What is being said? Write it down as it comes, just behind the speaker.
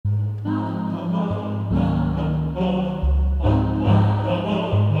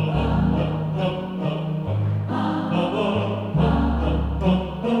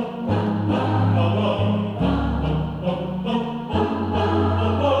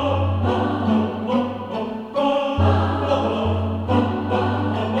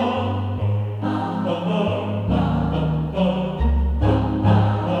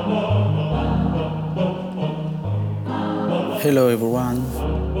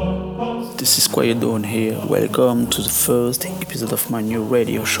This is Quiet Dawn here. Welcome to the first episode of my new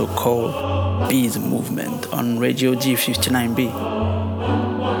radio show called Be the Movement on Radio G59B.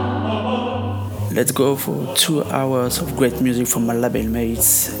 Let's go for 2 hours of great music from my label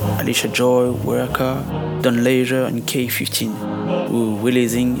mates Alicia Joy, Worker, Don Leisure, and K15, who are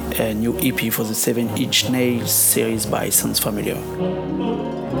releasing a new EP for the 7-inch Nails series by Sounds Familiar.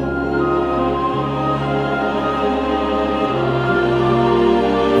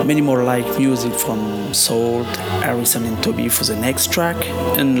 Many more like music from Salt, Harrison and Toby for the next track,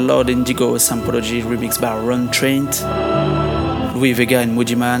 and Lord Indigo Sampology remixed by Ron Trent, Louis Vega and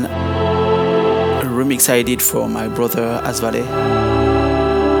Moody Man, a remix I did for my brother Asvale,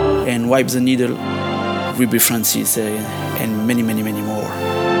 and Wipe the Needle, Ruby Francis, and many more.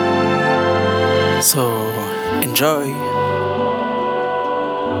 So, enjoy!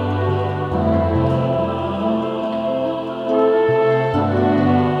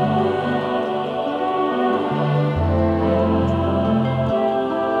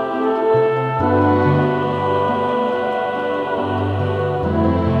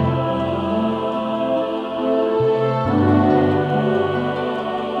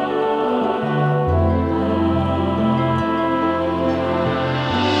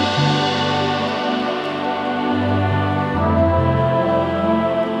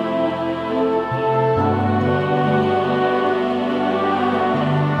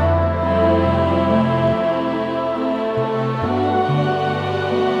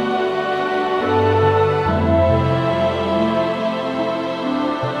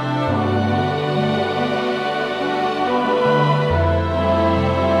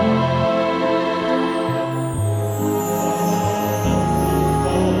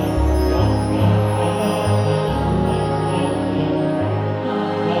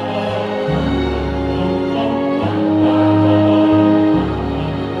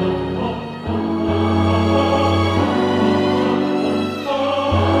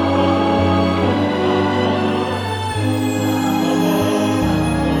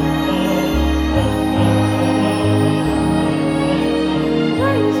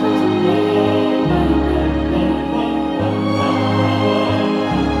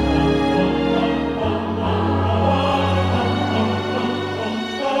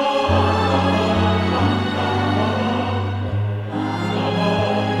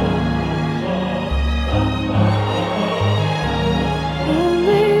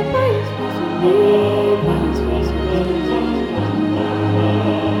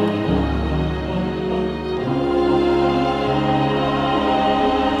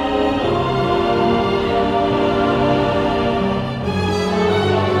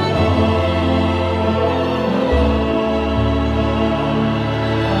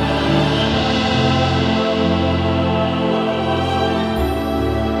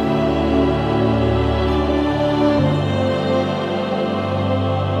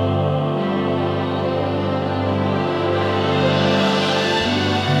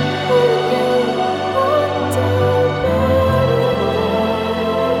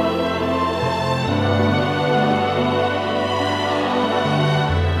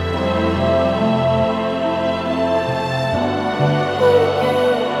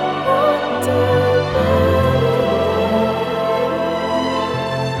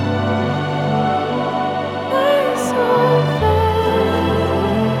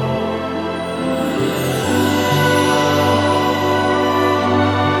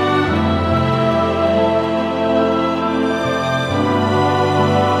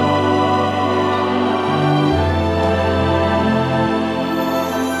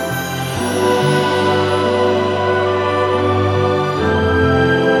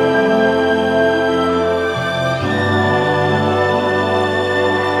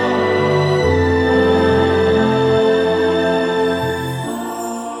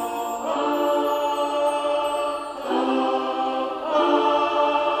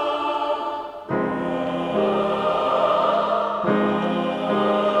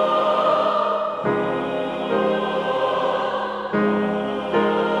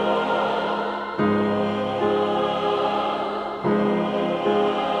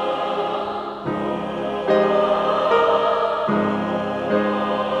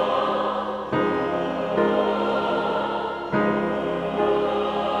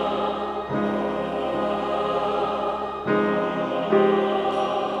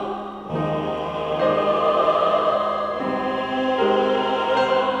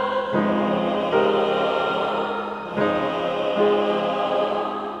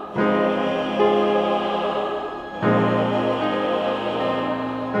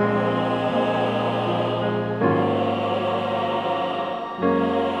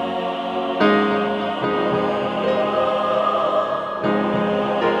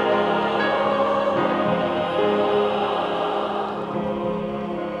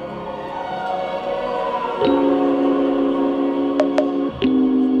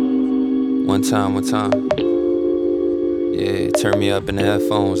 One time. Yeah, turn me up in the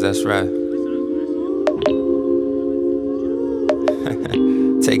headphones, that's right.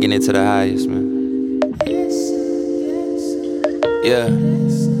 Taking it to the highest, man. Yeah.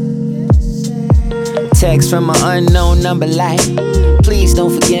 Text from an unknown number like, please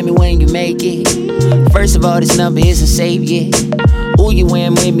don't forget me when you make it. First of all, this number isn't saved yet. Ooh, you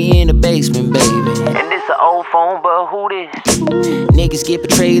in with me in the basement, baby. And this an old phone, but who this? Niggas get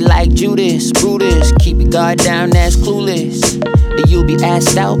betrayed like Judas, Brutus. Keep your guard down, that's clueless. And you'll be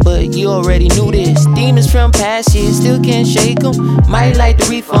asked out, but you already knew this. Demons from past years still can't shake them. Might like the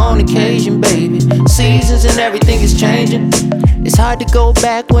reefer on occasion, baby. Seasons and everything is changing. It's hard to go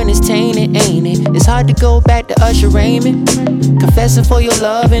back when it's tainted, ain't it? It's hard to go back to Usher Raymond. Confessing for your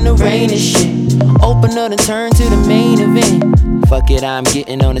love in the rain and shit. Open up and turn to the main event. Fuck it, I'm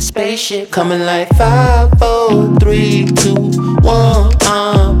getting on a spaceship. Coming like 5, 4, 3, 2, 1.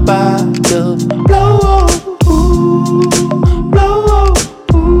 I'm about to blow up, blow up.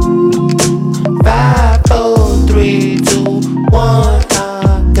 5, 4, 3, 2, 1.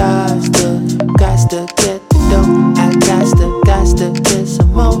 I got to get the dough. I got to get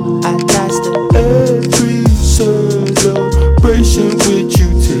some more. I got to. Every celebration with you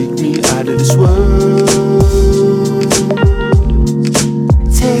take me out of this world.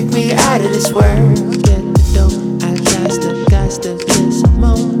 Take me out of this world. Get the dough. I got to get some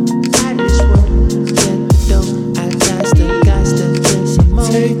more. Out of this world. Get the dough. I got to get some more.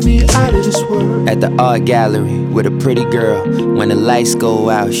 Take me out of this world. At the art gallery with a pretty girl. When the lights go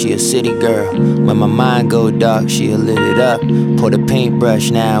out, she a city girl. When my mind go dark, she'll lit it up. Pour the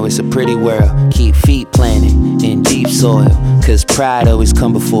paintbrush, now it's a pretty world. Keep feet planted in deep soil, cause pride always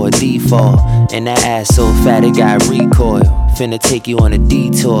come before a default. And that ass so fat it got recoil. Finna take you on a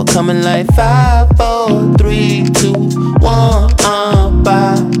detour. Coming like 5, 4, 3, 2, 1. I'm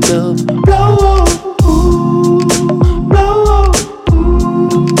about to blow up, blow up.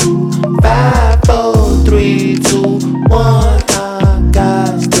 5, 4, 3, 2, 1. I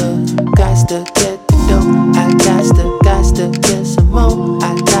got to get the dough. I got to get some more. I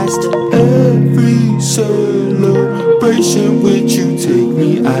got to. Every celebration with you take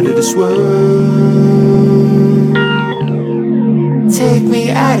me out of this world. Take me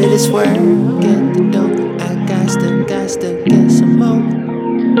out of this world. Get the dough. I got to get some more.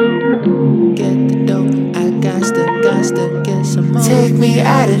 Get the dough. I got to get some more. Take me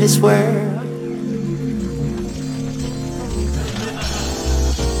out of this world.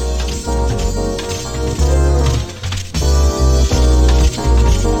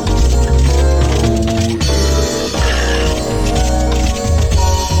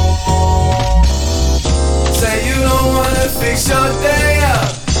 Fix your day up,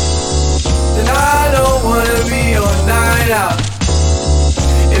 then I don't wanna be your night out.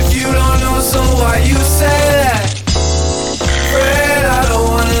 If you don't know, so why you say that? Fred, I don't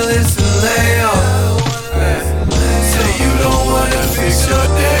wanna listen, lay off. Say you don't wanna fix your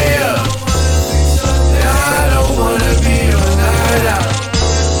day up, then I don't wanna be your night out.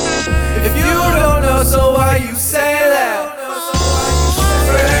 If you don't know, so why you say that?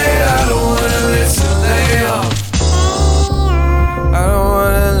 Fred, I don't wanna listen, lay off. I don't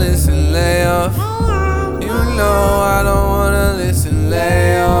wanna listen, lay off. You know I don't wanna listen,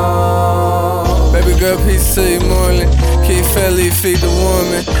 lay off. Baby girl, peace to you, morning. Keep fairly feed the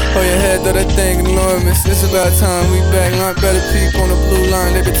woman. Hold your head, though that thing enormous. It's about time we back. Not better people on the blue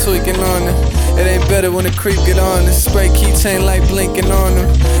line, they be tweaking on it. It ain't better when the creep get on it. Spray keychain like blinking on them.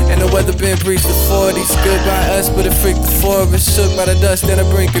 And the weather been breached the 40s. Good by us, but it freaked the forest. Shook by the dust, then I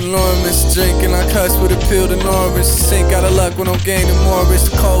brink enormous. Drinking, I cuss with a peeled and orange. Sink out of luck when I'm gaining more. It's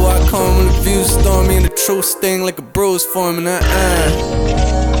the cold I come when the views stormy. And the truth sting like a bruise forming. Yeah.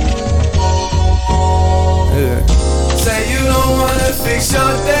 Say you don't wanna fix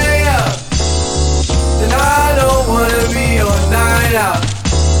your day up, then I don't wanna be your night out.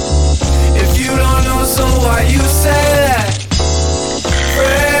 If you don't know, so why you say that?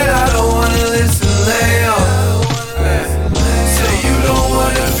 Fred, I don't wanna listen, lay off. Say you don't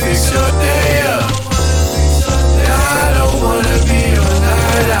wanna fix your day up, then I don't wanna be your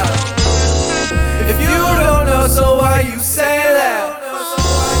night out. If you don't know, so why you say that?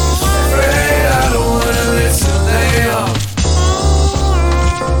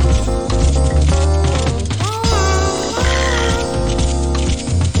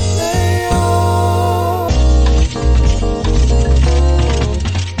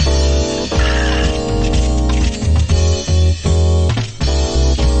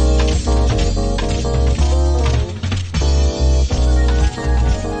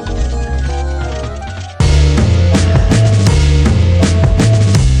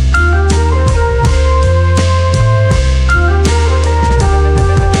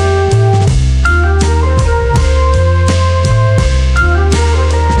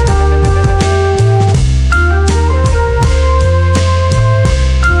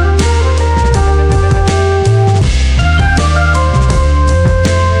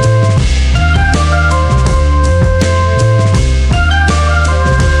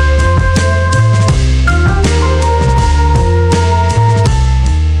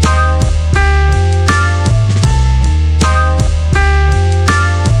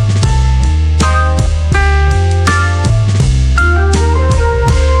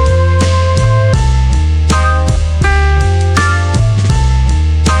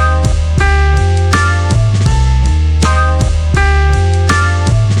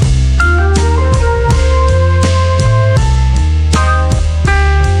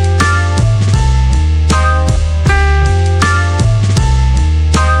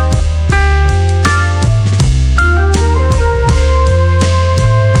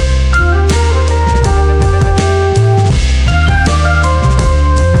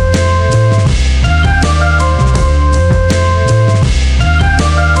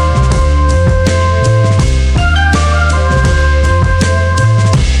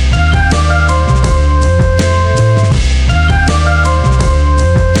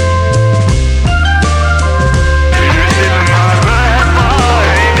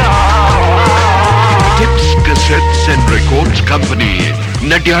 And records company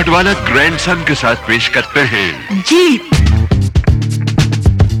Nadiadwala grandson के साथ पेश करते हैं जीत।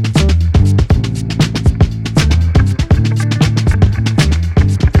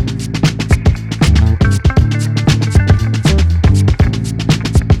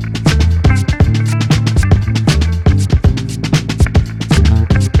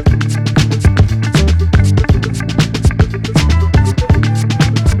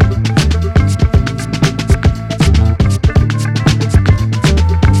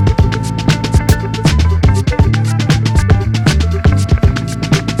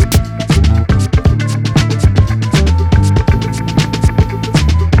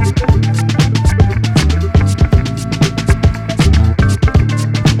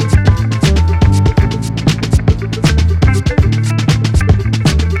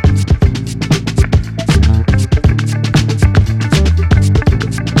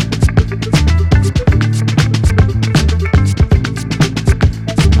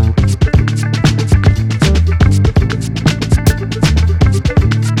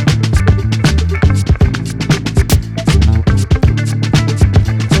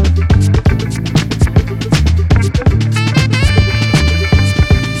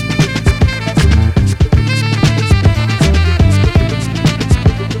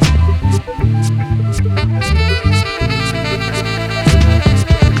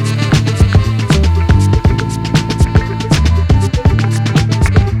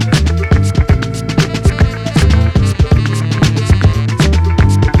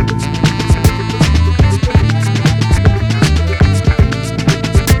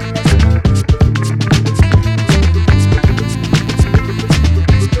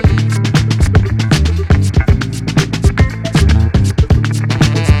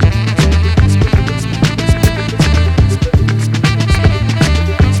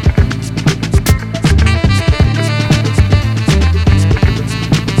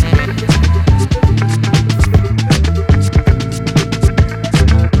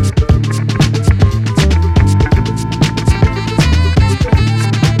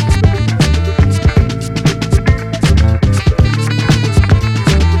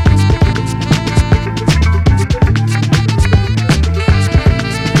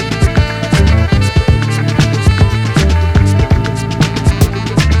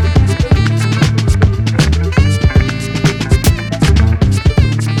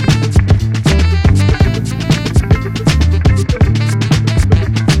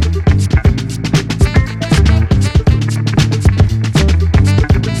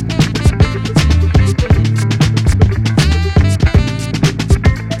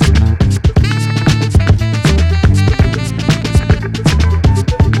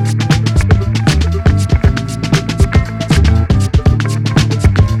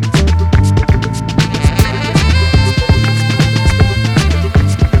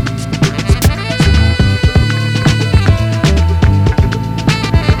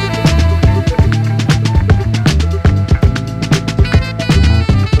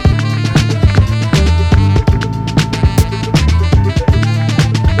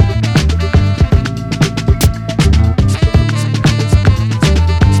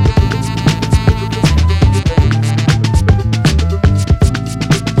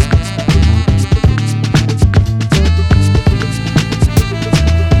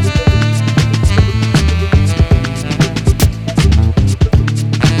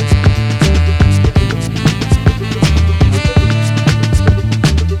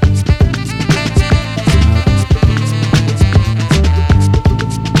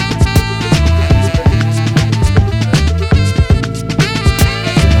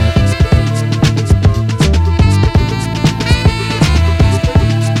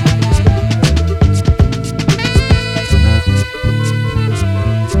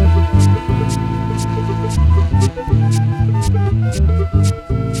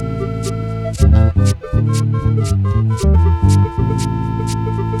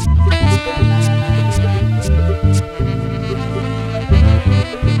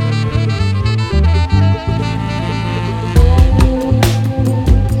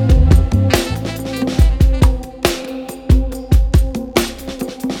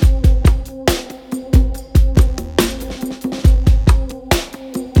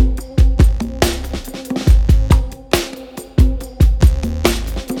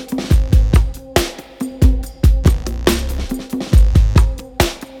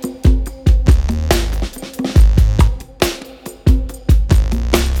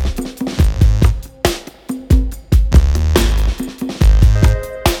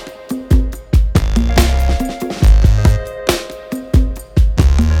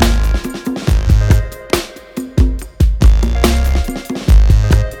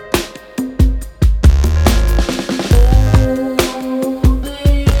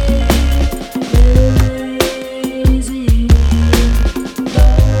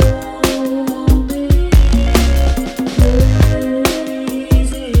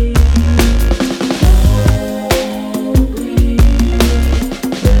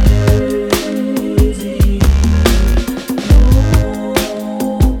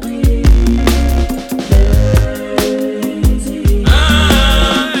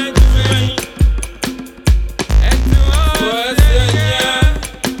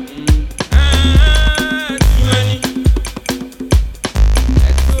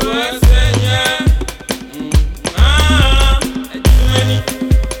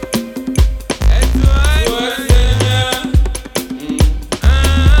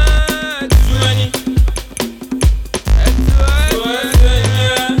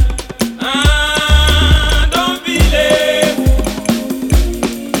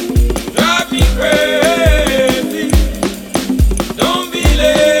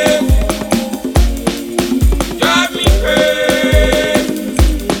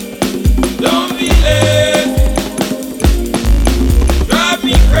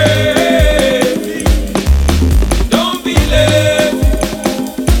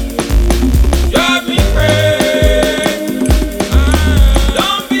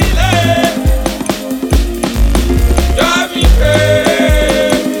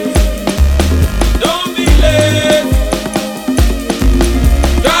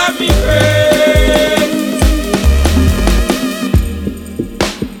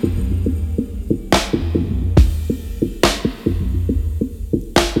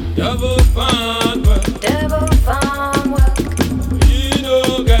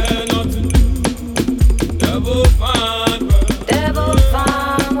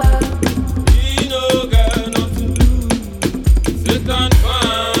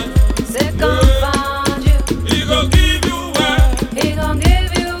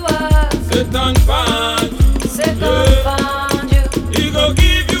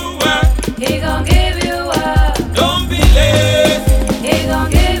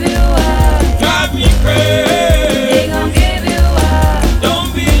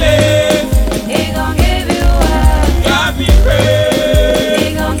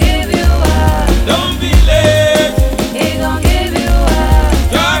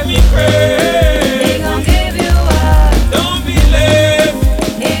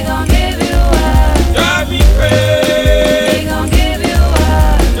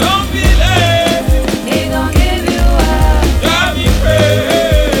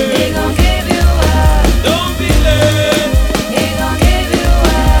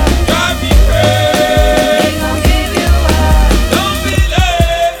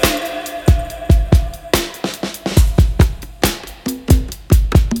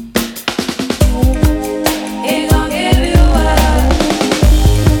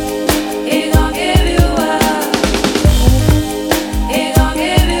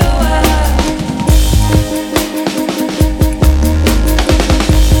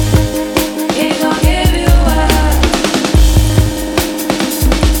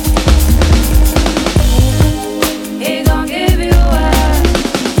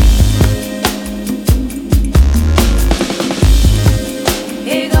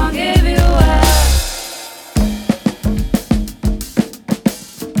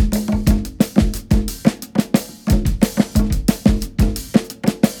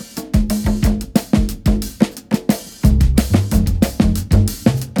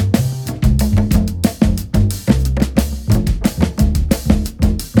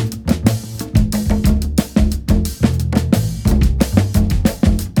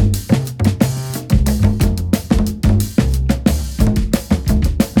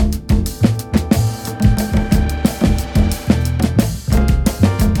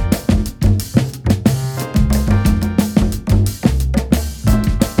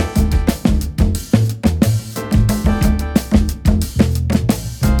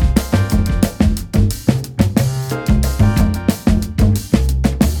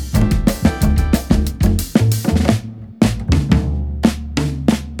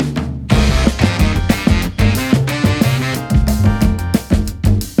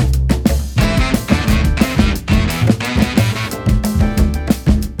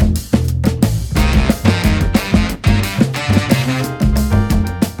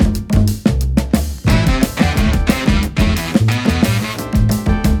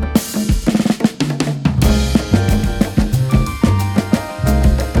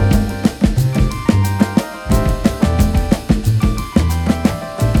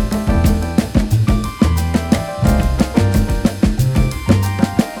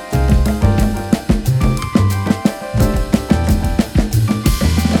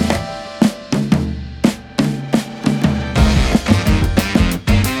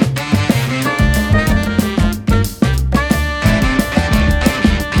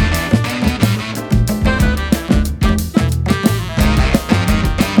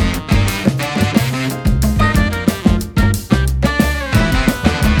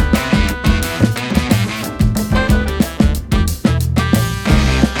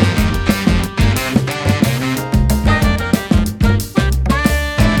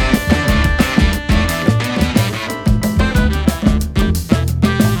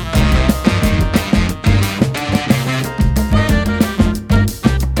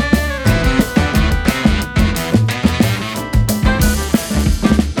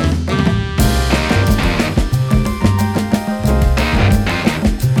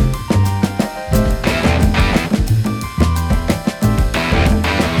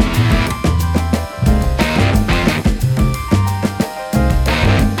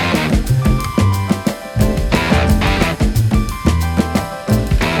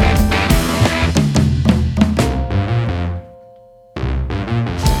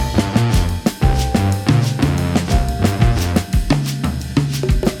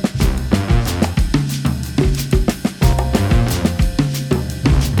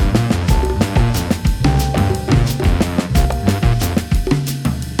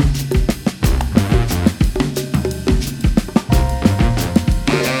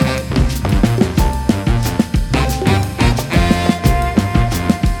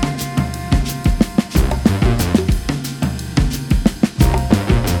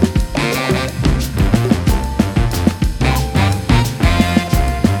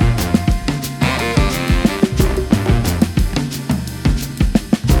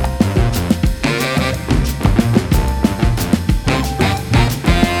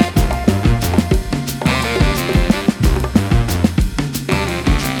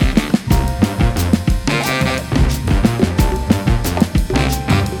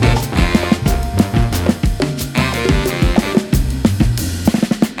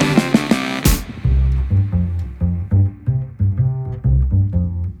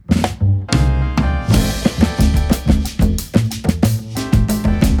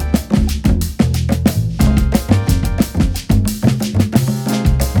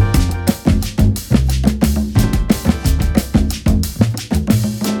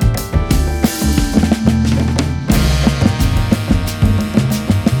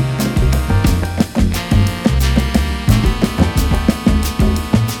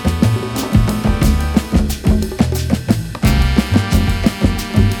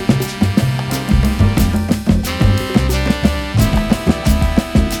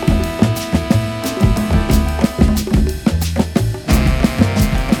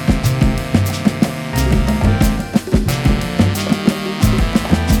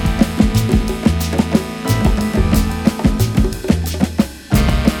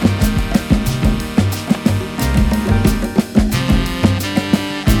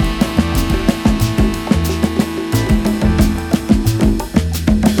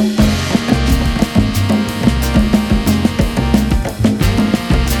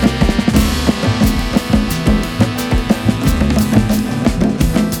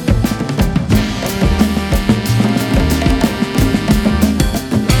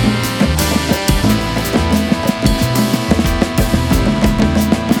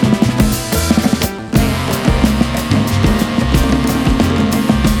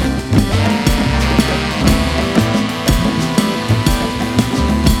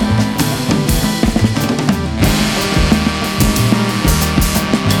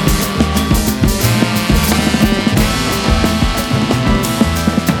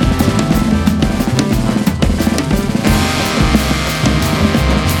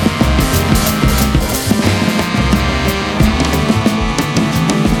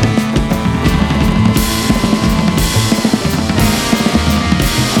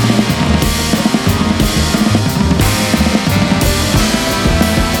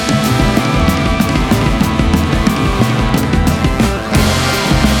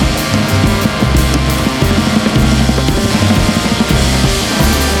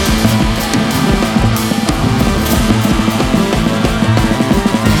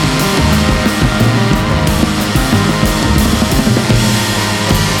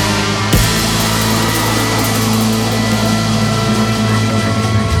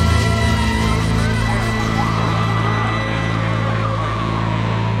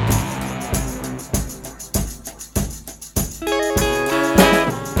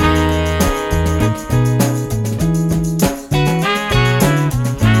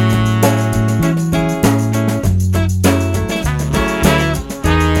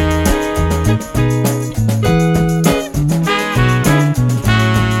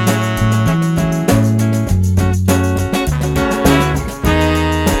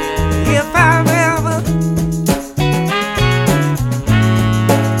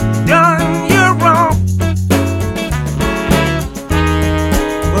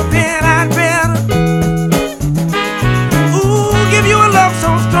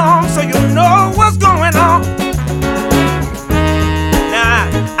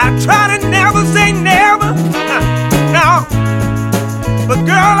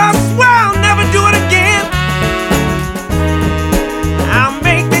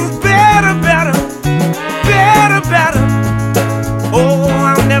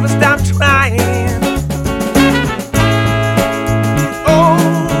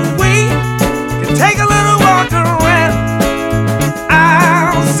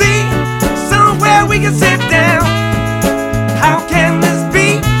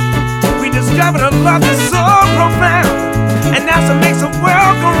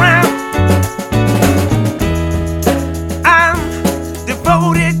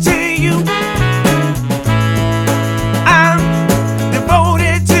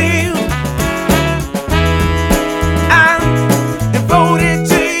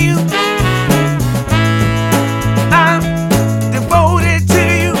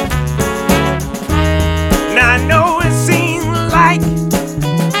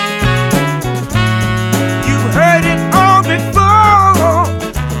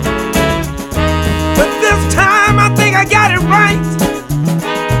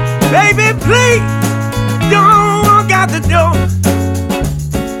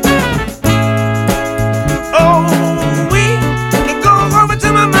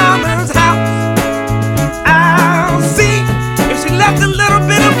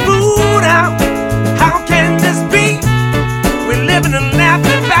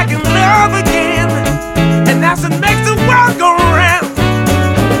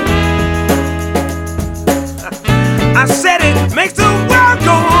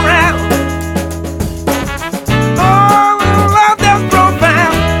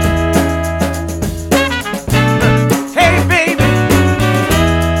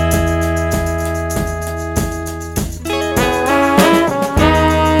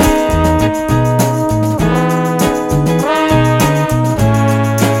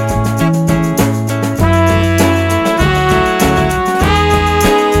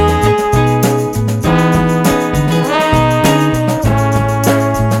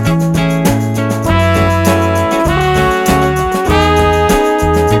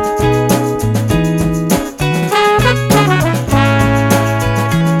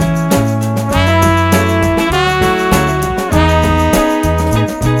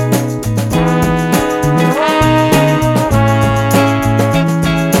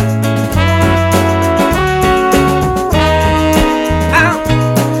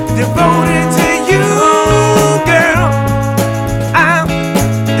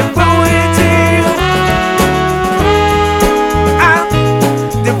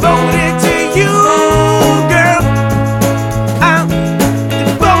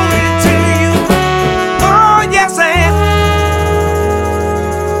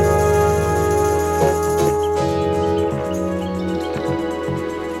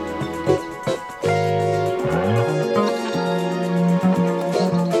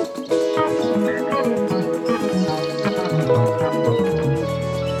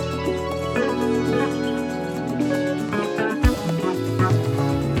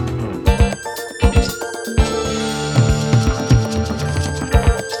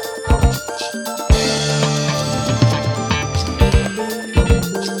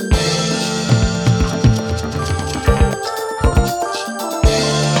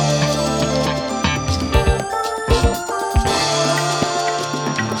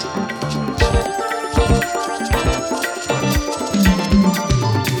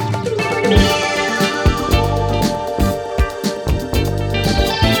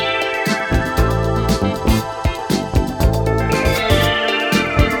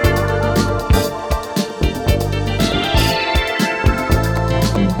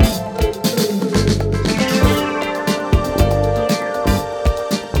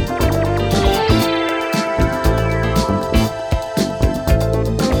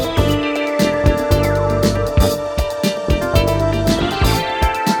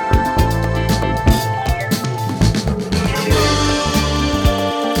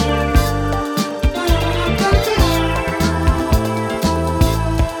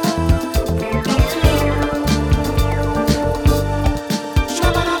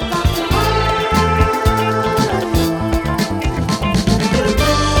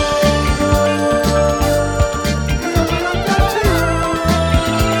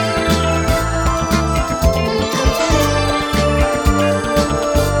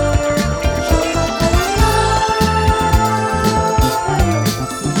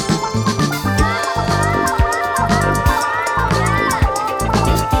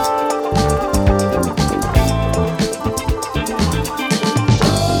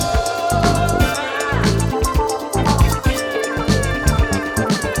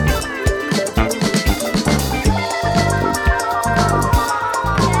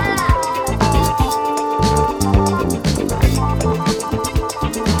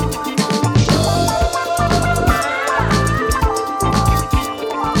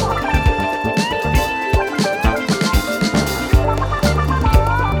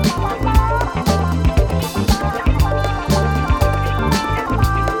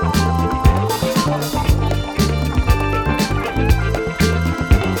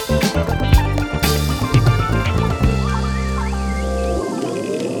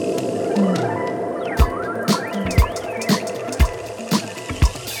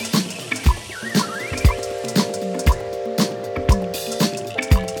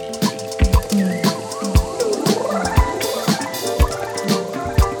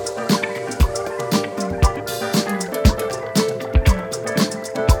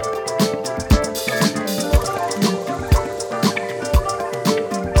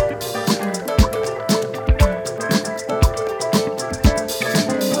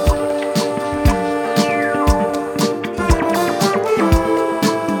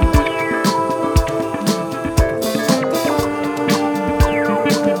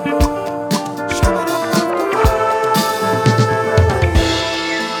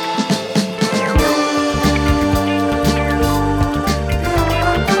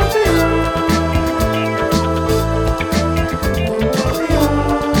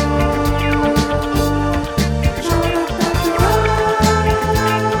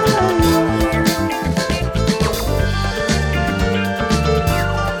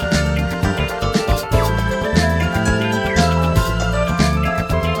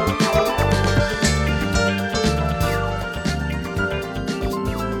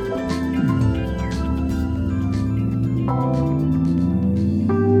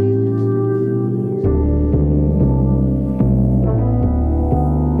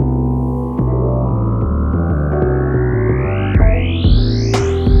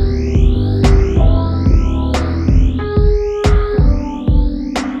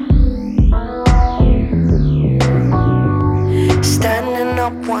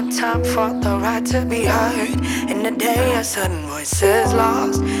 time for the right to be heard. In the day, a sudden voices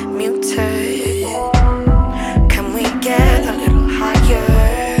lost, muted. Can we get a little higher?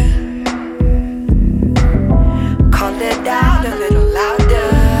 Call it out a little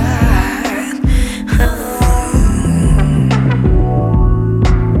louder.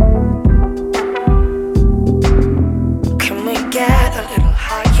 Can we get a little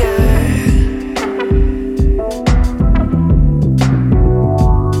higher?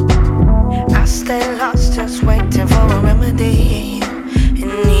 Stay lost, just waiting for a remedy. In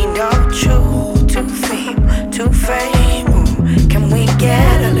need of truth to fame, to fame. Ooh, can we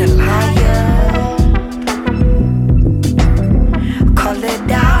get a little higher? Call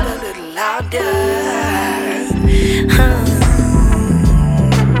it out a little louder.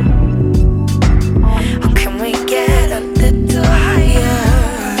 Or can we get a little higher?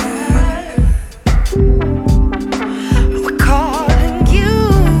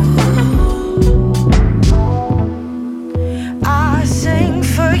 I sing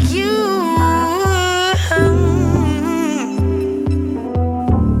for you.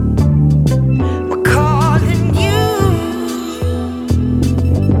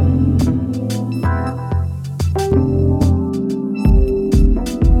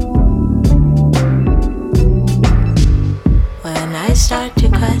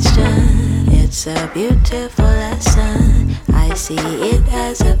 It's a beautiful lesson. I see it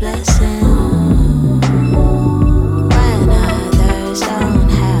as a blessing. When others don't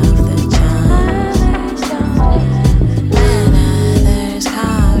have the chance, when others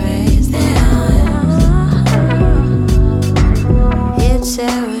can't raise their hands, it's a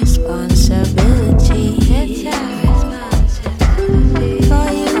responsibility. It's a responsibility for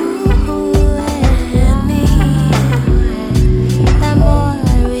you and me. The more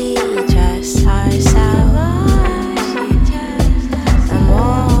we trust ourselves, the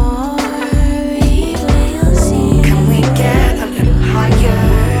more we will see. Can we get a little higher?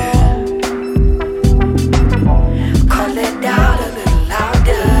 Call it out a little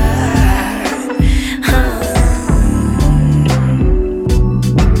louder.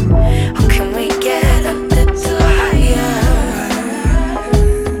 Or can we get a little higher?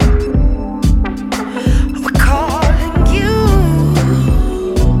 We're calling you.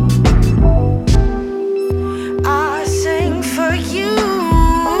 I sing for you.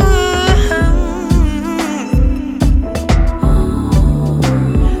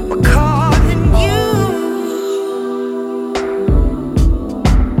 We're calling you.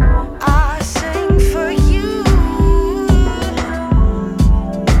 I sing for you.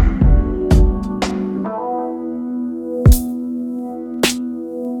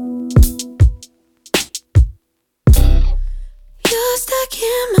 You're stuck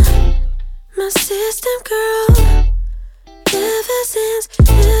in my system, girl. Ever since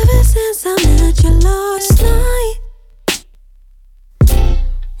I met you last night.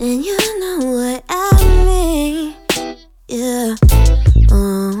 And you know what I mean, yeah.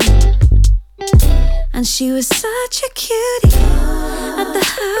 And she was such a cutie at the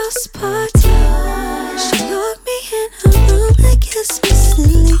house party. She locked me in her room and kissed me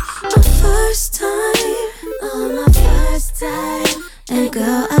silly. My first time, oh my first time. And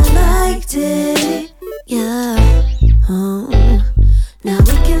girl, I liked it, yeah. Oh, now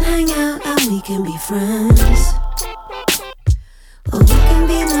we can hang out and we can be friends. Or we can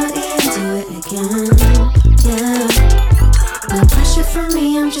be naughty and do it again, yeah. No pressure from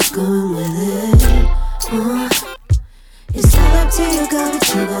me, I'm just going with it. It's all up to you, girl, but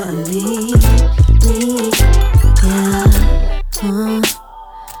you gotta leave me, yeah.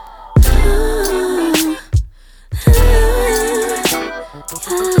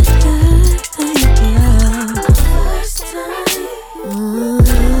 First time.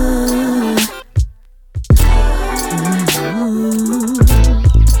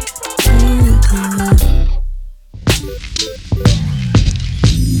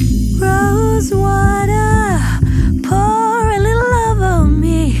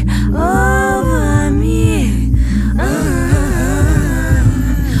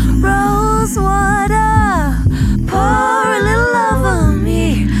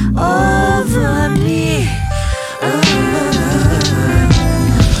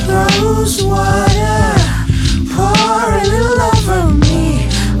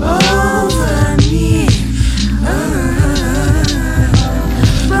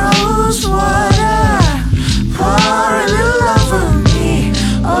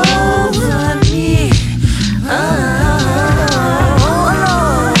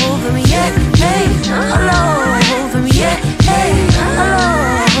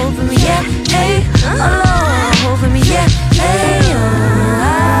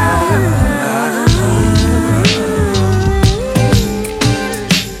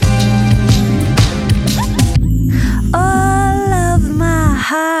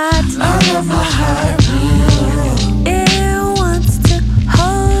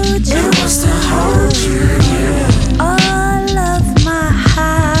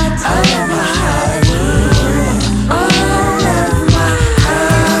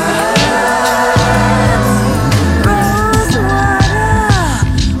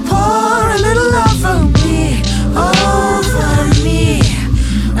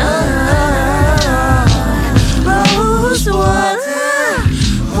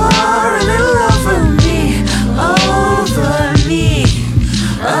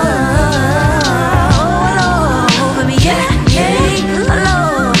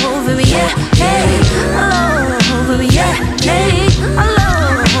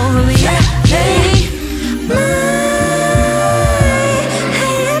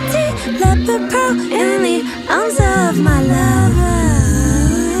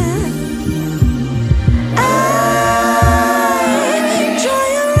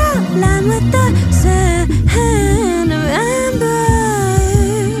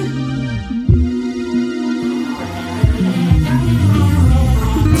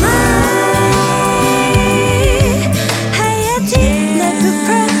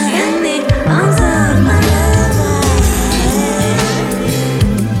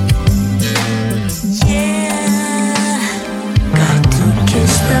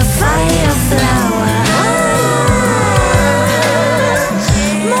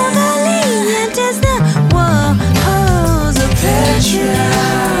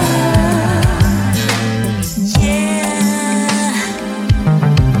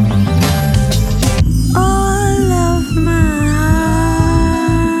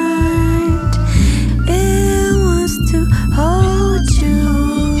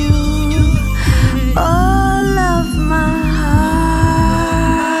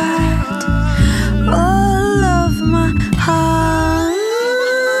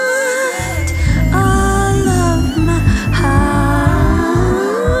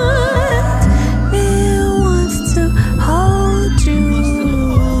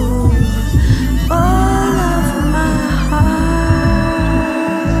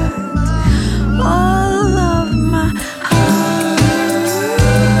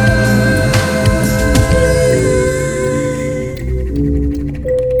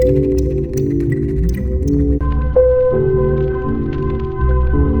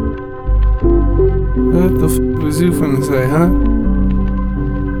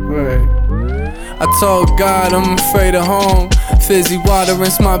 told God I'm afraid of home. Fizzy water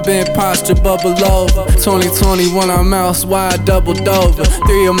rinse my bent posture, bubble over. 2021 I'm out, why I doubled over.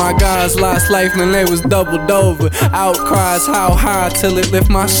 3 of my guys lost life, man, they was doubled over. Outcries, how high till it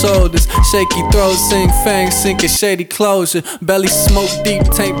lift my shoulders. Shaky throat, sing fangs, sinking shady closure. Belly smoke deep,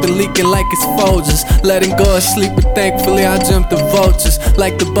 tank been leaking like it's Folgers. Letting go of sleep, but thankfully I jumped the vultures.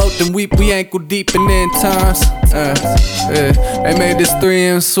 Like the boat, then weep, we ankle deep in end times. They made this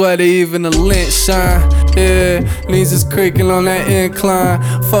 3M sweater, even the lint shine. Yeah, knees is creaking on that incline.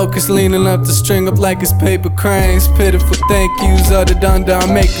 Focus leaning up the string up like it's paper cranes. Pitiful thank yous uttered under our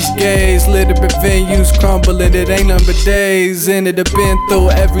maker's gaze. Literate venues crumbling, it ain't number days. Ended up been through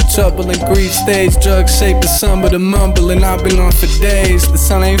every trouble and grief stage. Drugs shaped the summer, the mumbling I've been on for days. The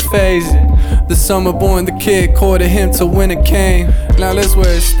sun ain't phasing. The summer born the kid, courted him till winter came. Now that's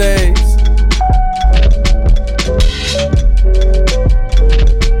where it stays.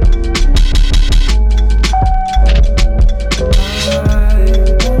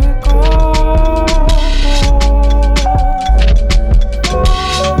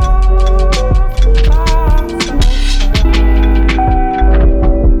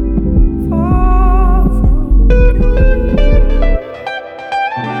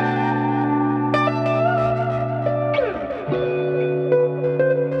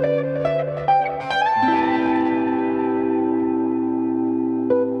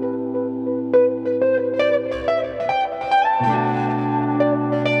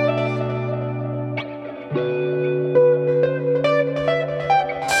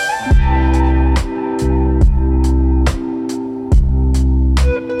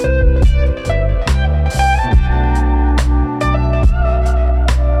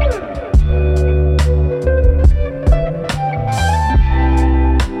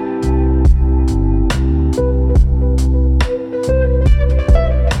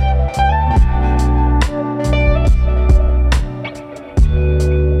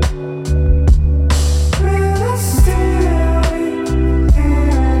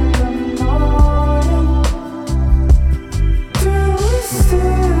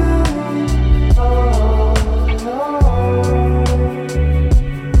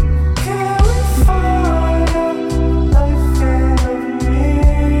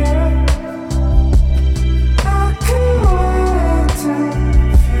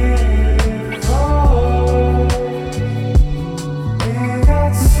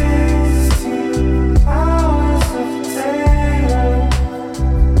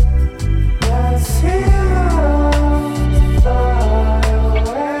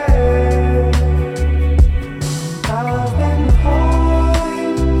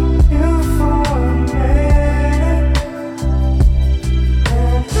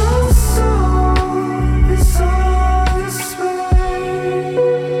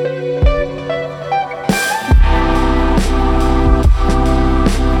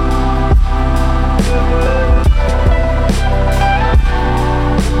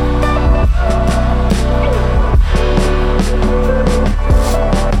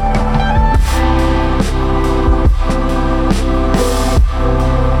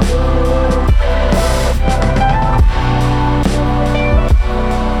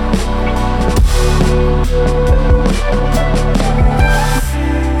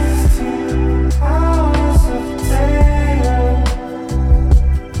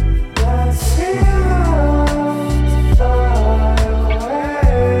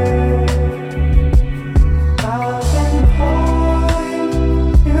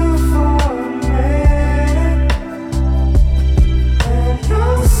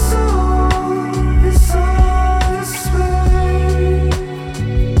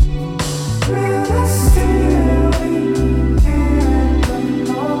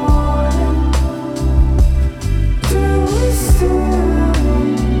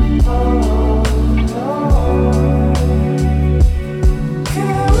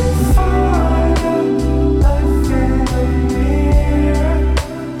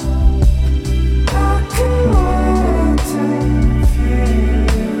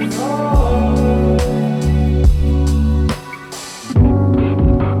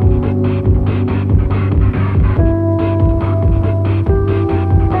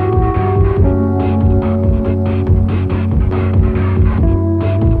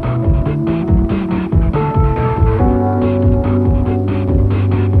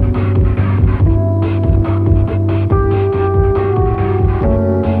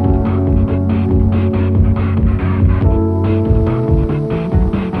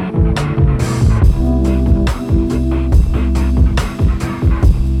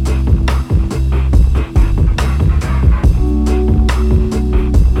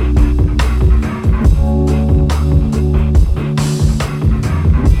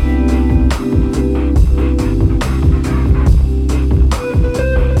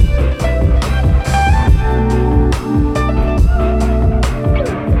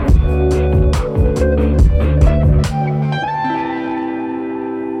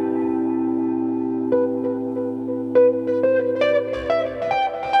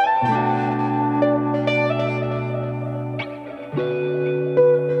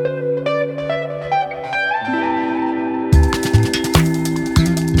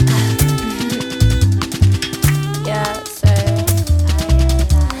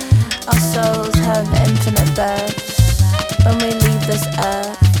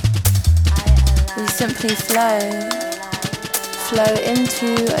 simply flow into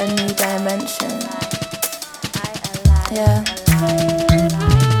a new dimension. Yeah.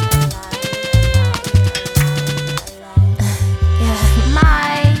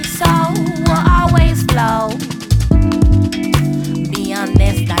 My soul will always flow beyond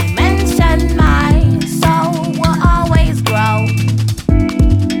this dimension. My soul will always grow.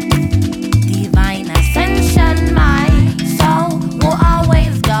 Divine ascension. My soul will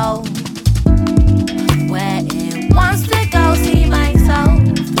always go where it wants to go. See my soul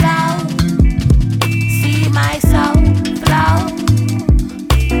flow. See my soul flow.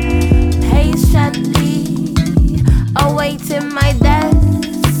 Patiently awaiting my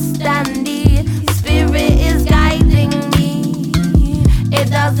destiny. Spirit is guiding me. It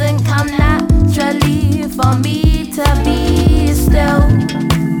doesn't come naturally for me to be still.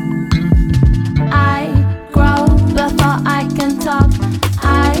 I grow before I can talk.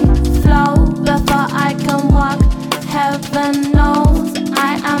 I flow before I can walk. Heaven knows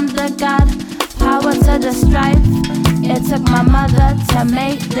I am the God. Power to the strife. It took my mother to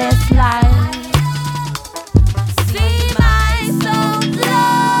make this life. See my soul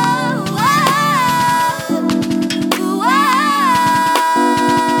glow.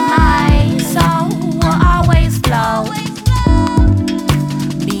 My soul will always flow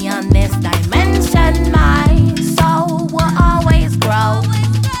beyond this dimension. My soul will always grow.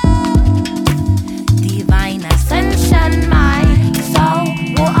 Divine ascension. My soul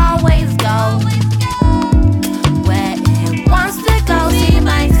will always go where it wants to go. See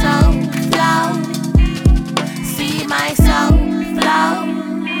my soul flow. See my soul flow.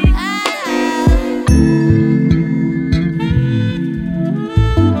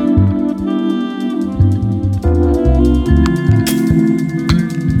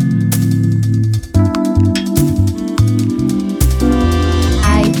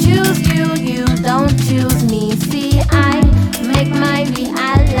 I choose you, you don't choose me. See, I make my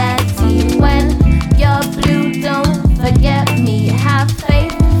reality. When you're blue, don't forget me. Have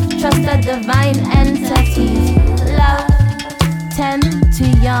faith, trust the divine entities. Love, tend to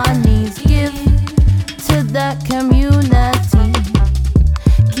your needs. Give to the community.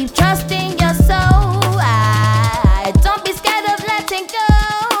 Keep trusting your soul. Don't be scared of letting go.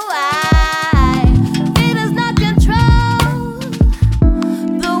 Fear does not control.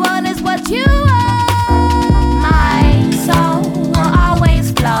 The one is what you are. My soul will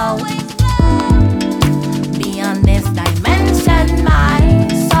always flow beyond this dimension. My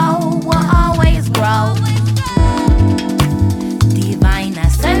soul will always grow. Divine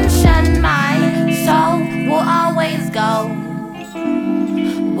ascension. My soul will always go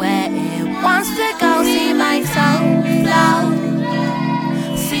where it wants to go. See my soul flow.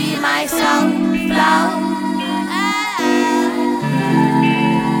 See my soul flow.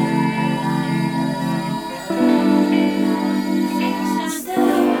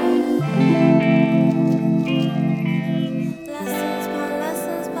 Lessons by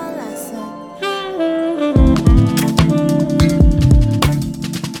lessons by lessons.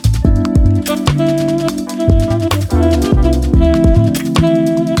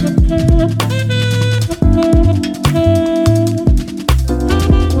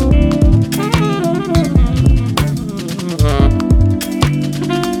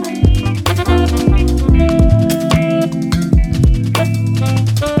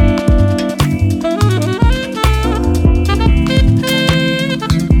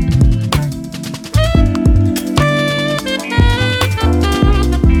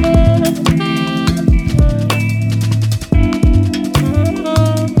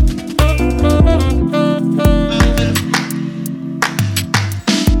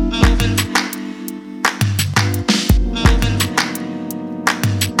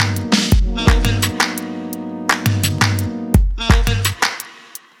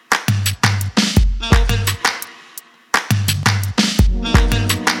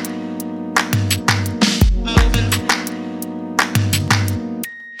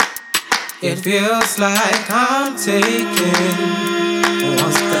 It feels like I'm taking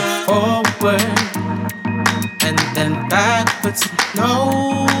one step forward and then backwards.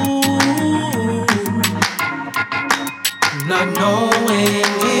 No, not knowing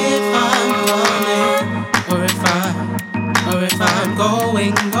if I'm coming or if I'm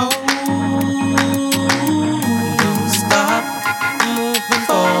going. No, don't stop moving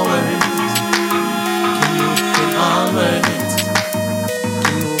forward. Keep moving onward.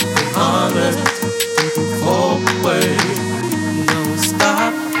 Forward, don't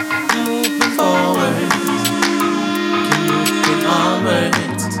stop moving forward.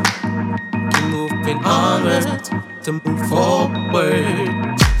 Keep moving onward to move forward.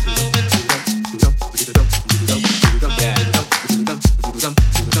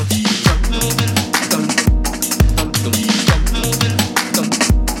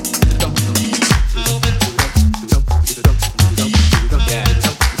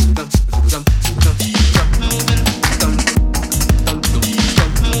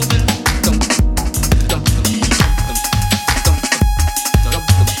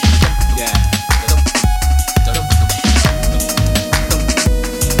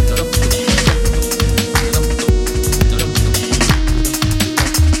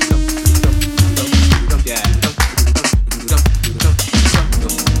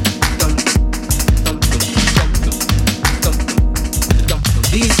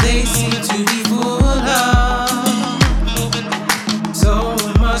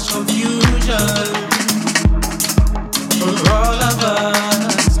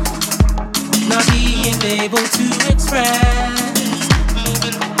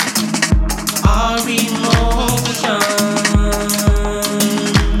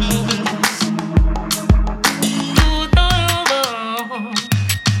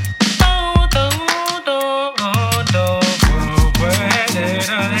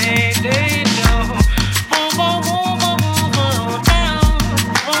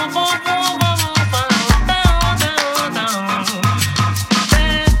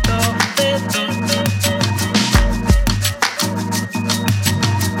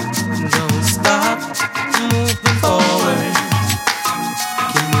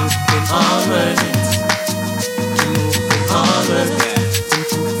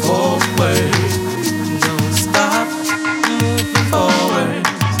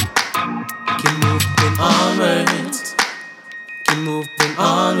 moving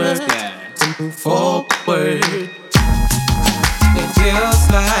onward, to move forward. It feels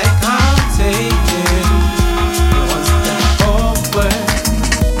like I'm taking one step forward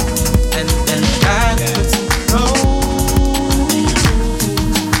and then backwards. No,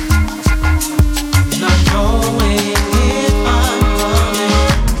 not knowing if I'm coming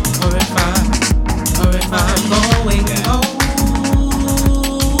or if I'm going home.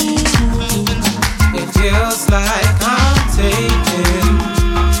 It feels like I'm taking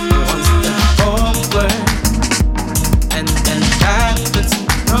one step forward and then backwards.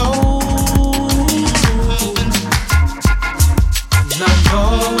 No.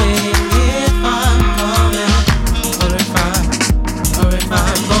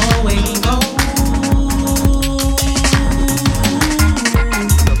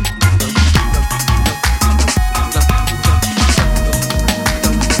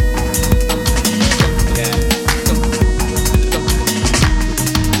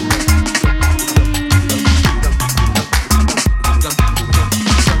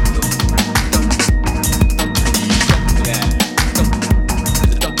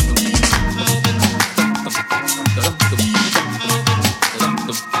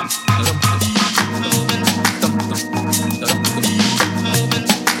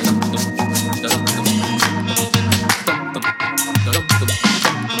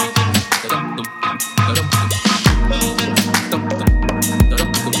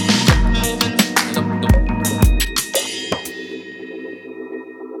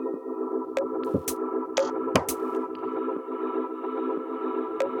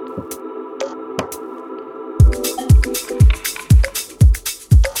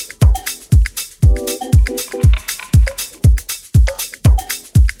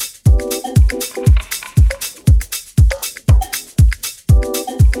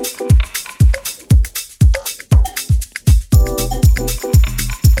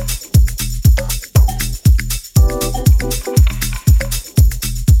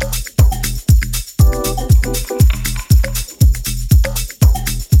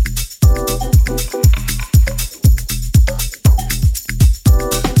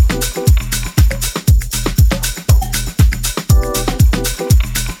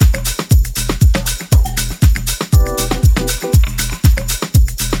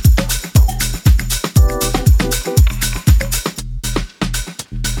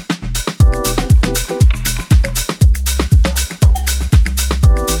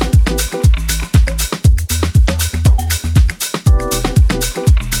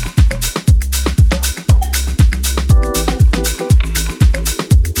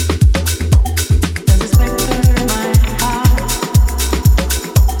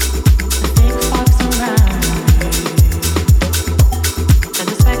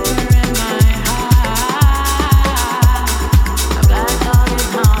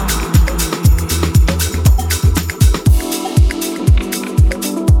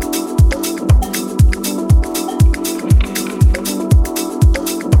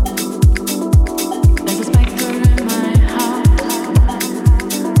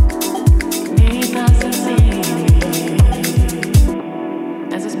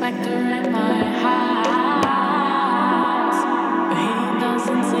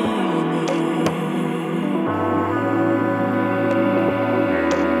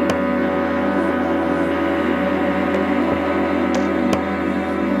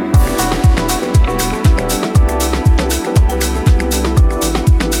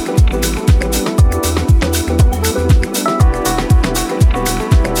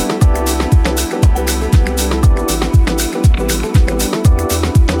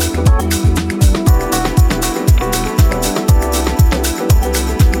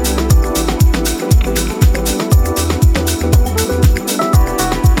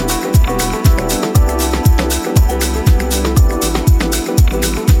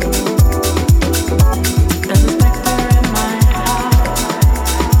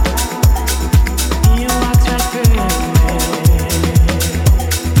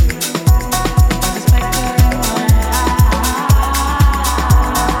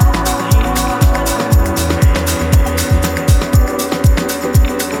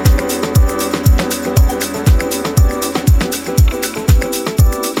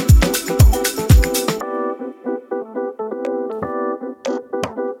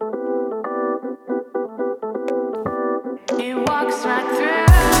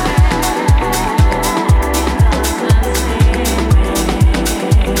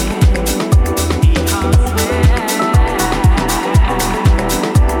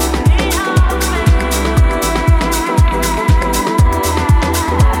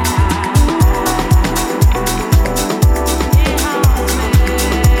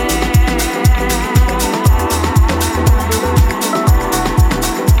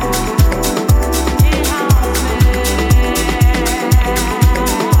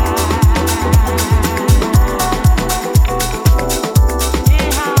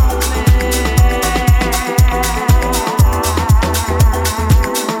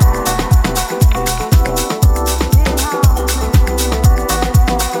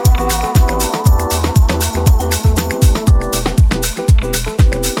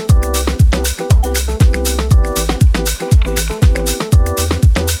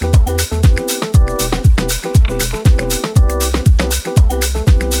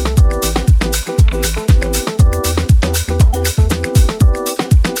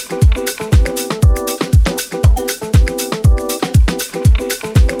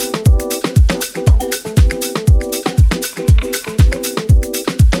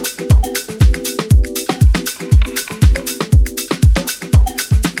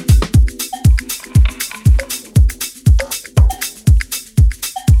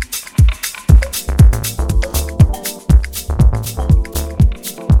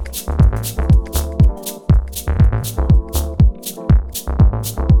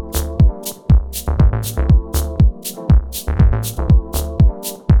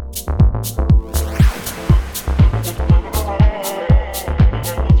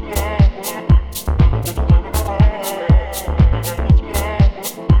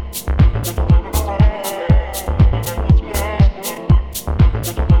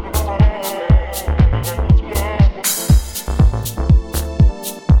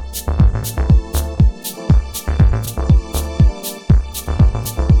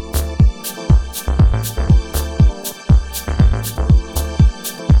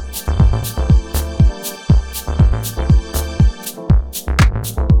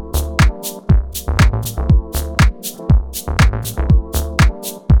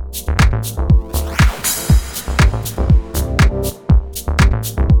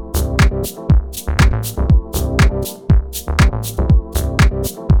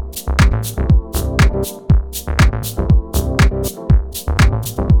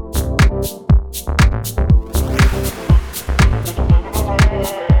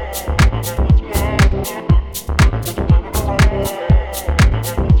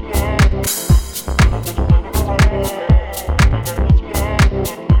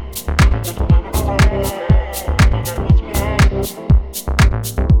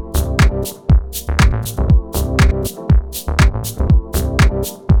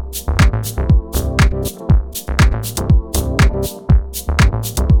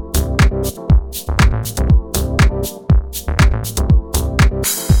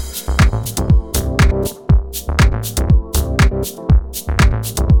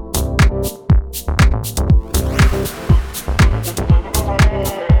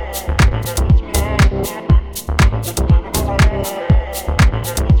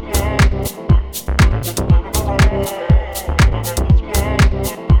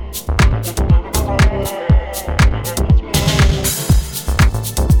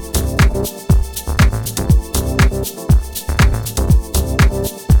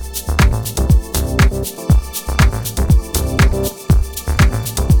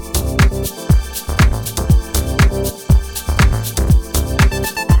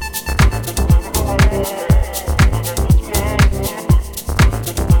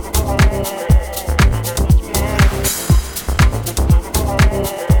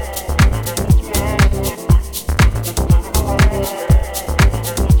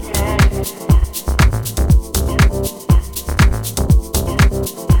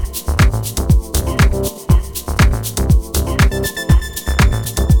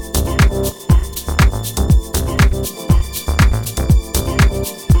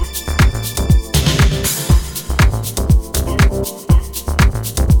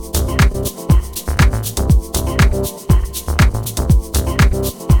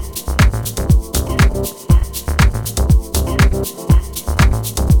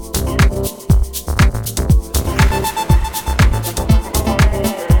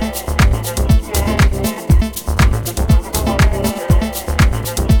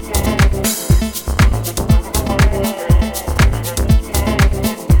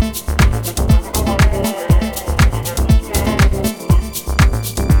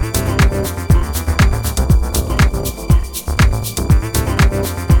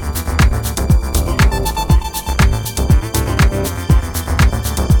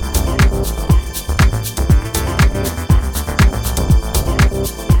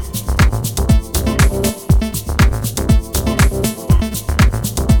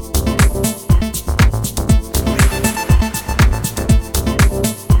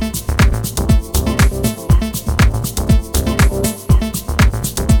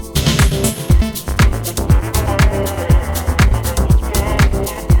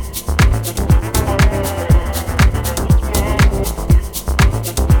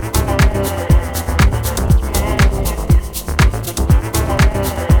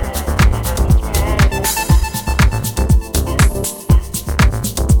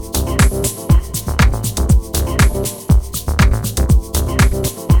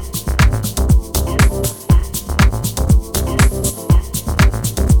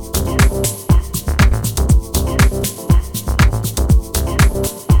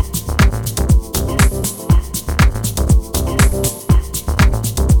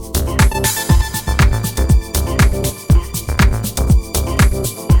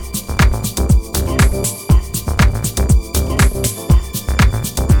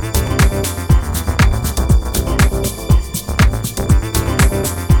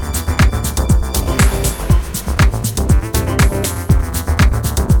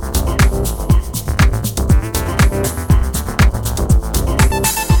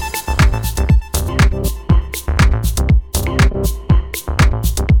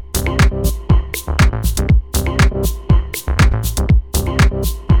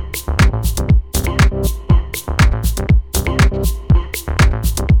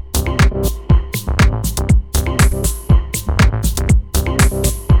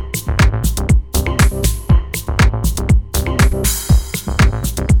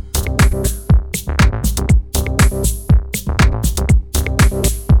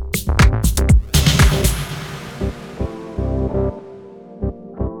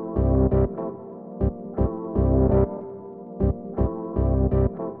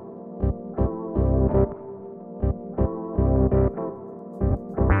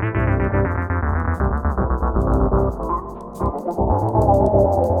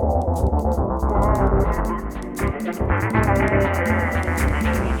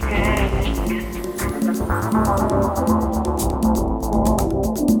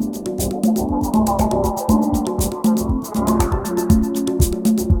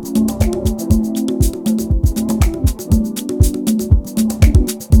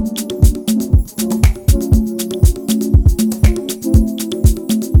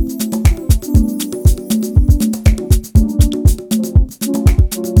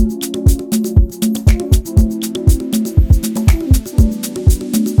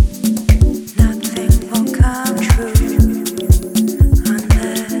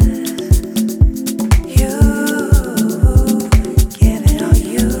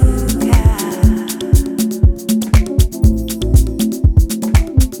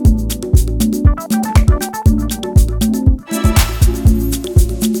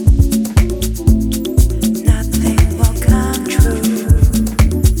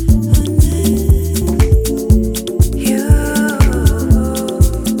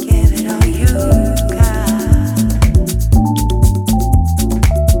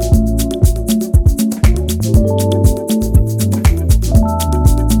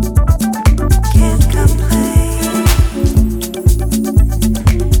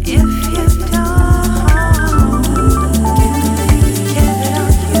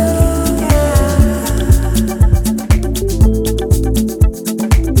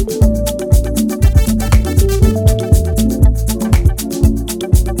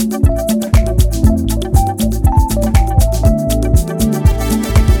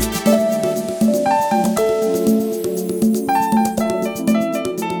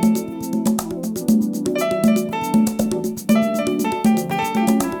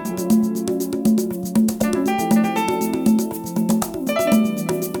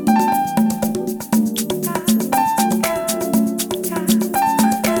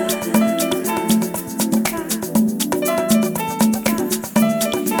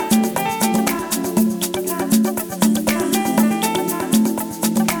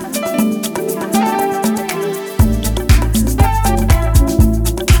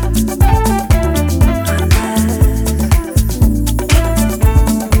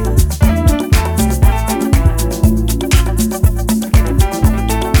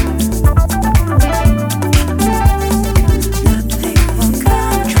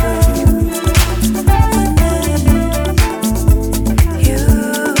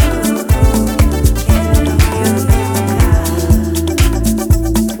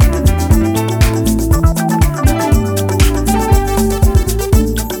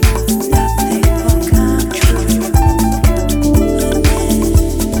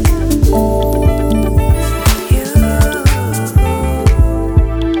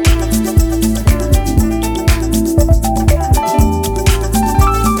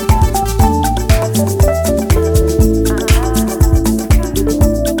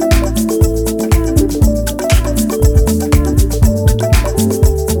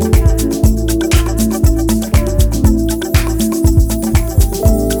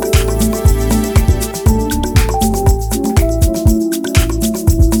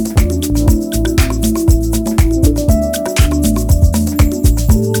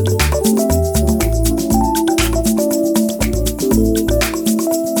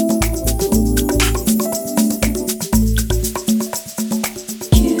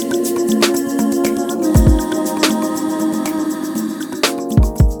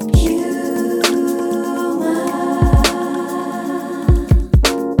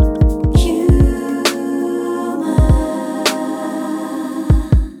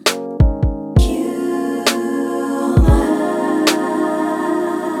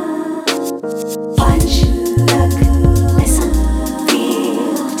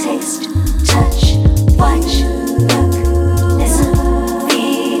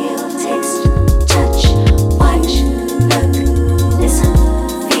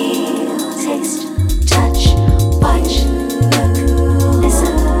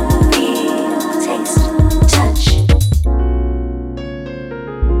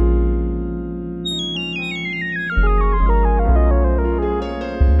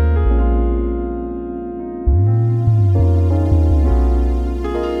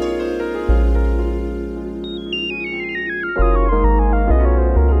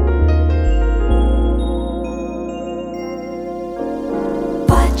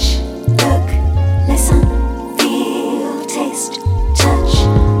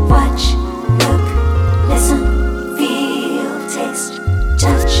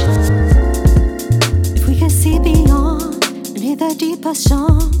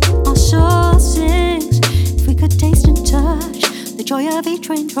 each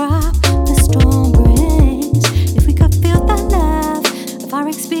raindrop the storm brings. If we could feel the love of our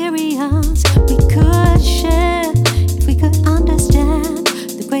experience, we could share. If we could understand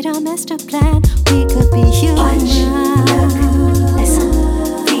the greater master plan, we could be human. Watch, look, listen,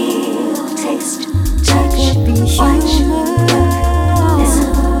 feel, taste, touch. We could be human. Watch, look, listen,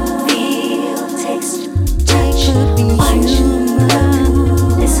 feel, taste, touch. We could be human.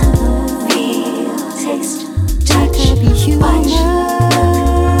 Look, listen, feel, taste, touch. We could be human. Watch, look,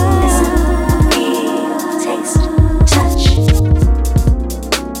 listen, feel, taste, touch.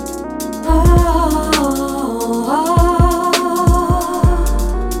 Oh.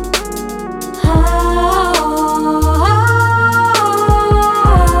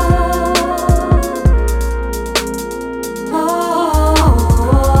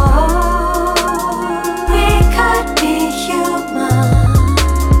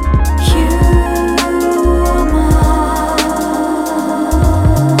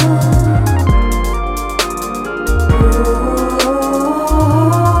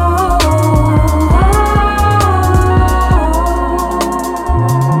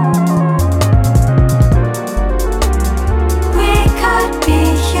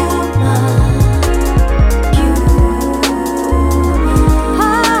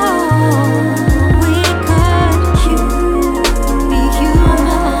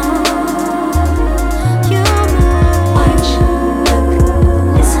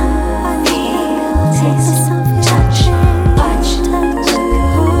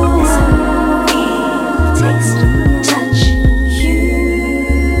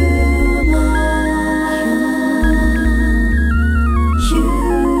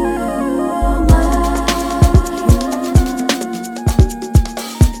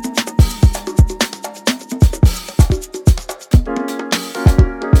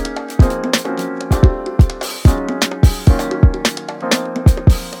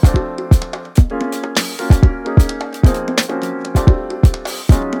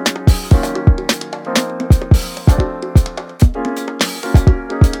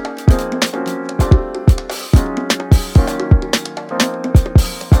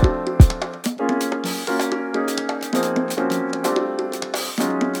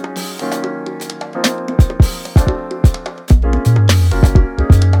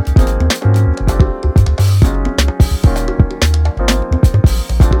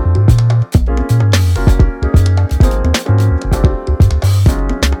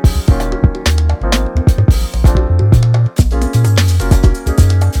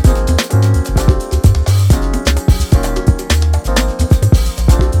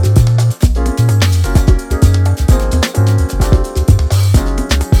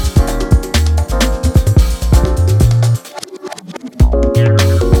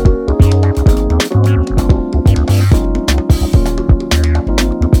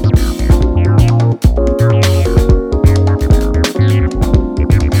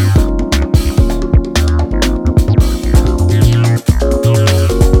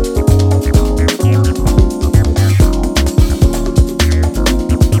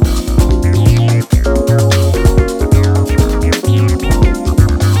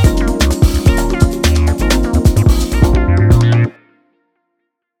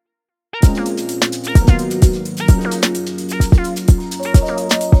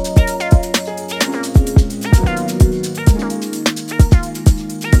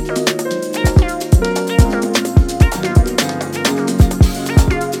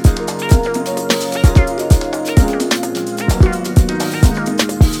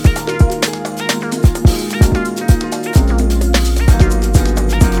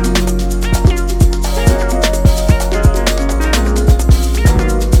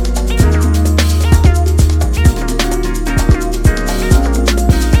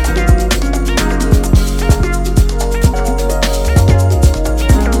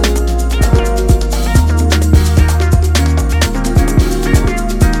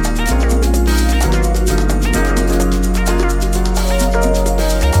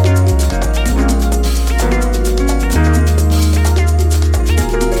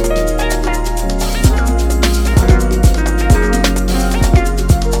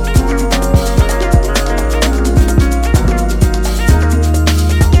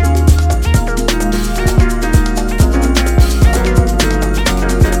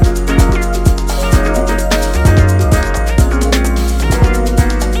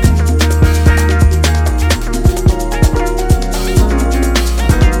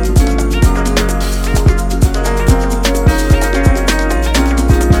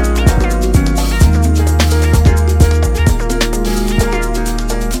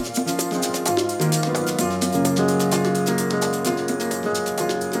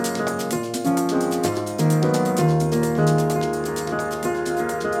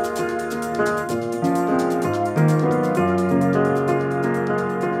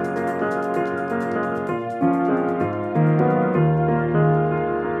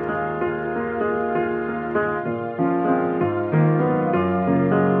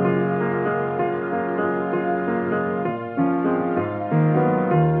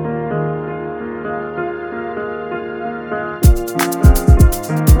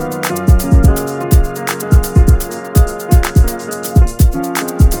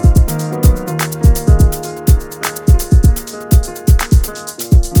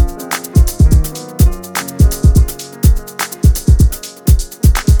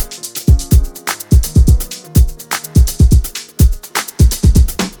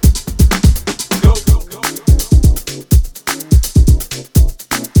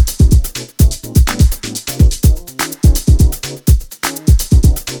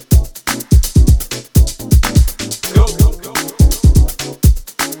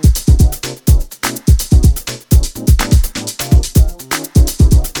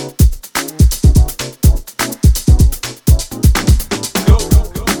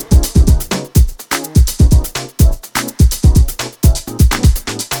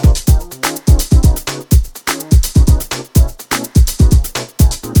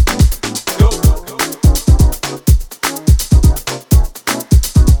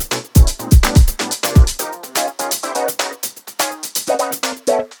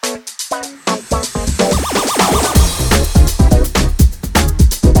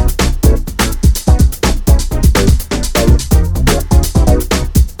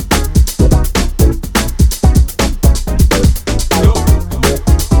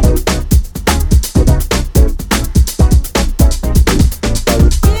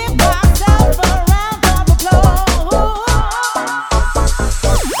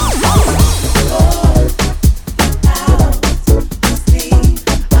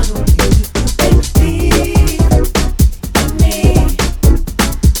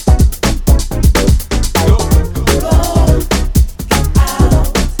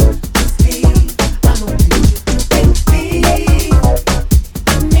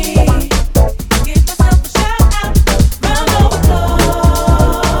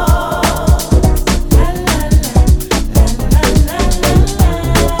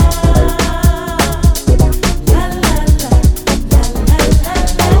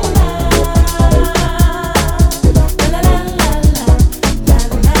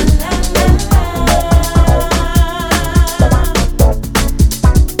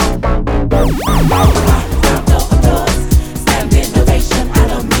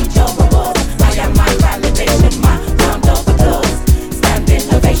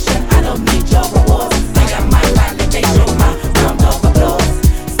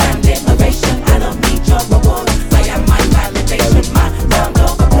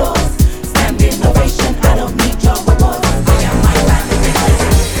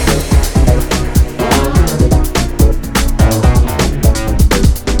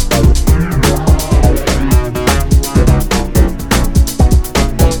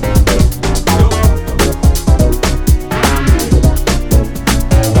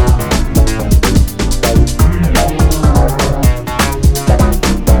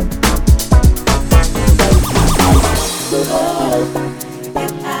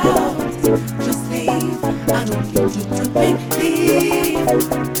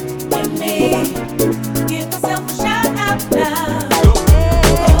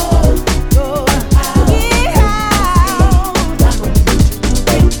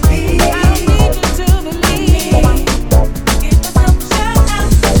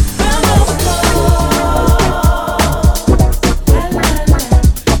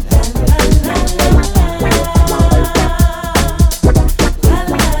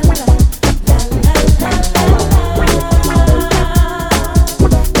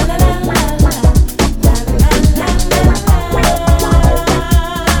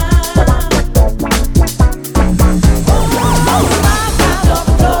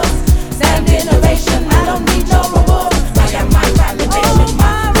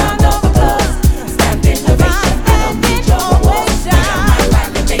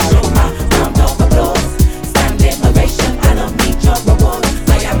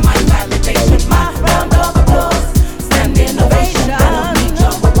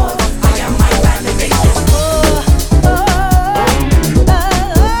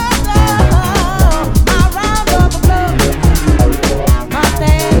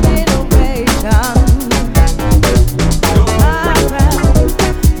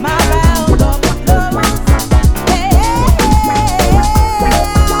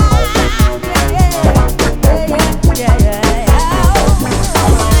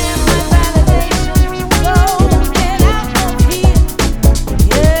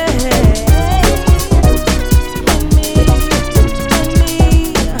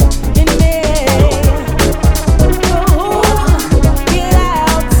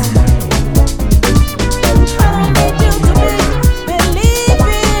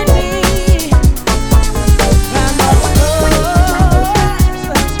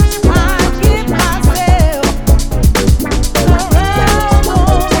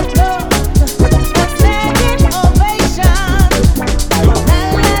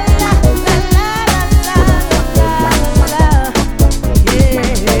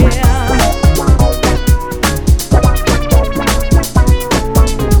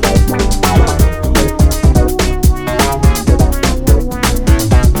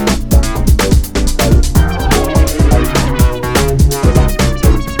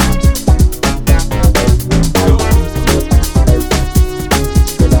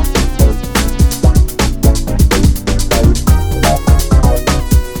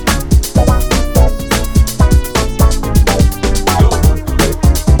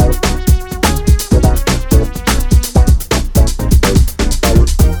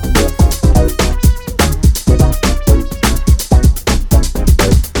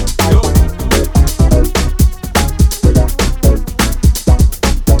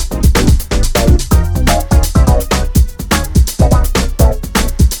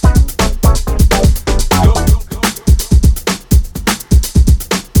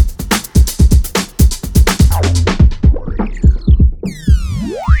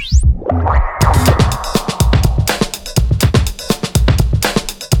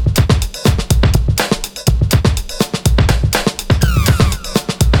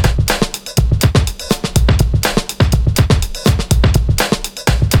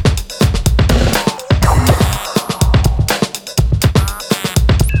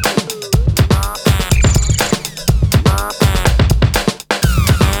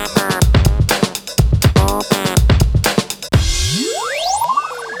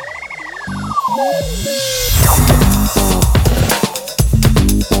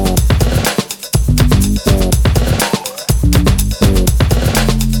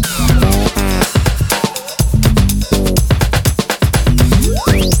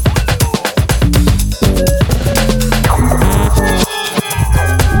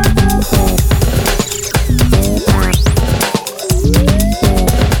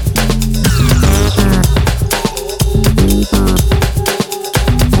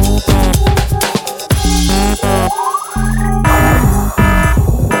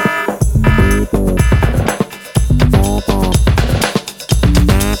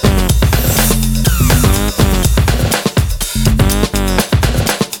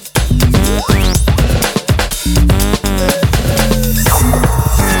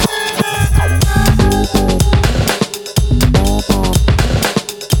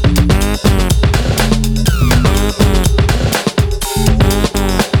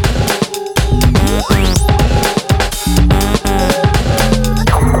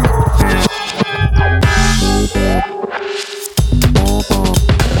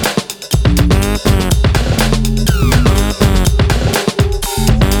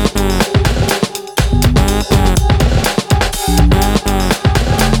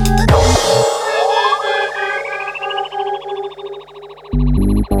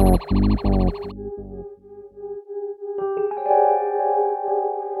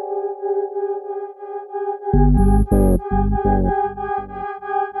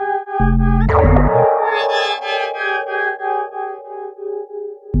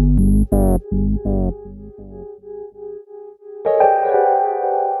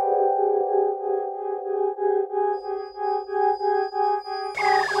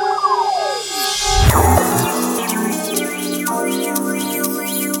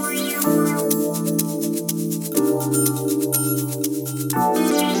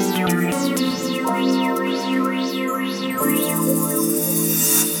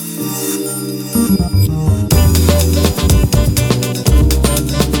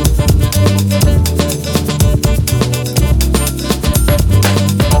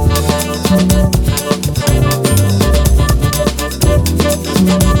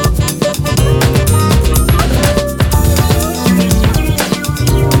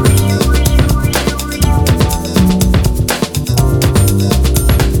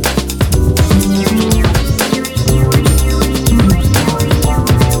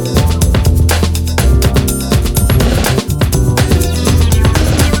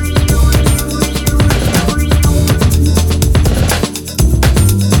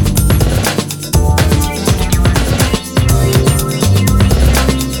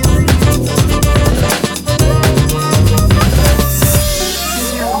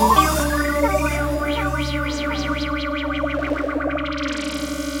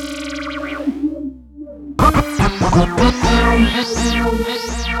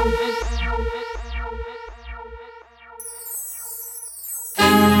 This